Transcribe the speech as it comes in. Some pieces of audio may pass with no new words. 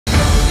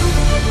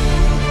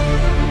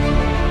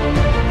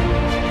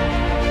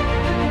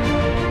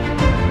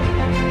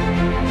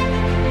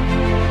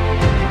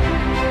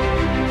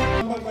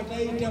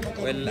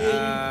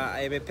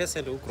I'm a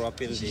person who grew up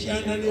in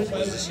the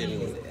opposition,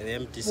 the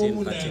MTC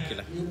in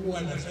particular.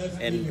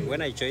 And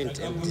when I joined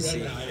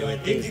MTC, there were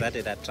things that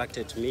had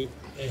attracted me.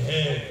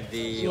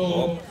 The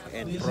hope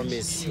and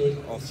promise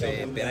of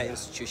a better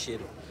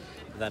institution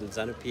than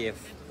ZANU PF,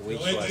 which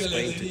was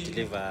going to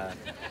deliver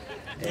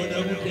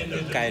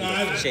the kind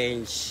of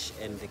change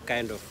and the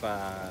kind of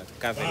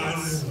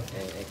governance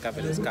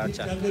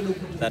culture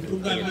that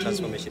would bring a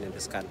transformation in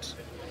this country.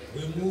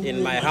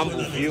 In my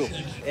humble view,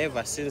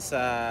 ever since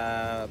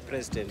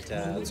President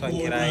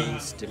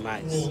Tsvangirai's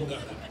demise,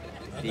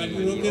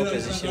 the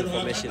opposition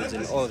formations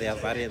in all their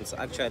variants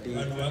actually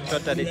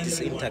totally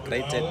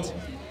disintegrated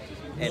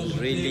and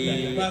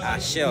really are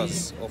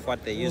shells of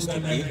what they used to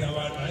be.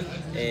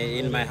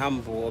 In my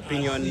humble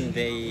opinion,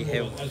 they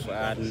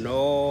have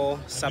no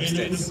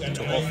substance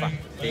to offer.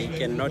 They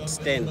cannot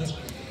stand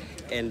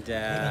and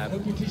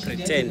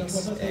pretend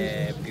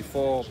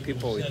before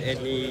people with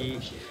any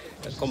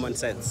common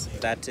sense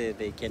that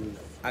they can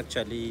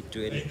actually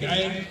do anything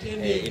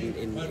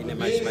in a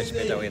much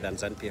better way than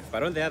ZANU PF.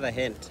 But on the other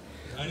hand,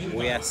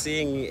 we are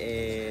seeing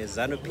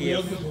ZANU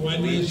PF,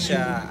 which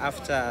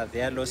after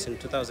their loss in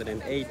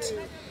 2008,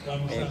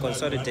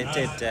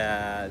 consolidated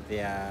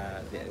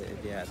their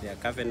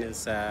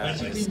governance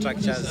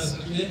structures.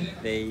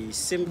 They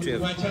seem to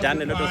have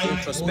done a lot of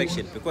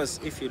introspection, because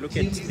if you look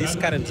at this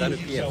current ZANU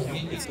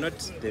PF, it's not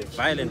the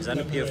violent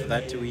ZANU PF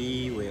that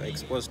we were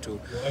exposed to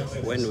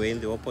when we were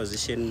in the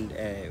opposition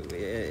at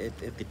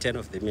the turn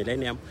of the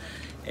millennium.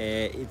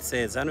 It's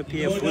a ZANU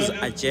PF whose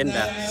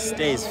agenda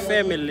stays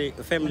firmly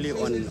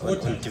on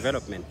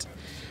development.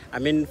 I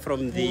mean,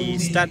 from the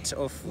start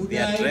of the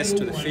address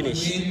to the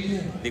finish,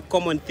 the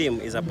common theme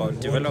is about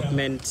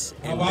development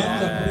and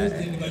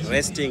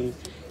resting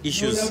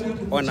issues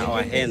on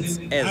our hands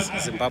as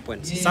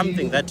Zimbabweans,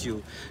 something that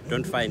you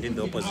don't find in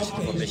the opposition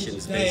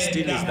formations. There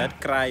still is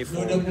that cry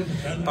for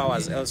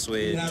powers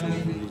elsewhere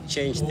to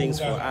change things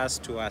for us,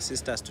 to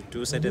assist us to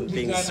do certain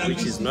things,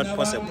 which is not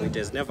possible. It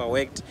has never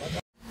worked.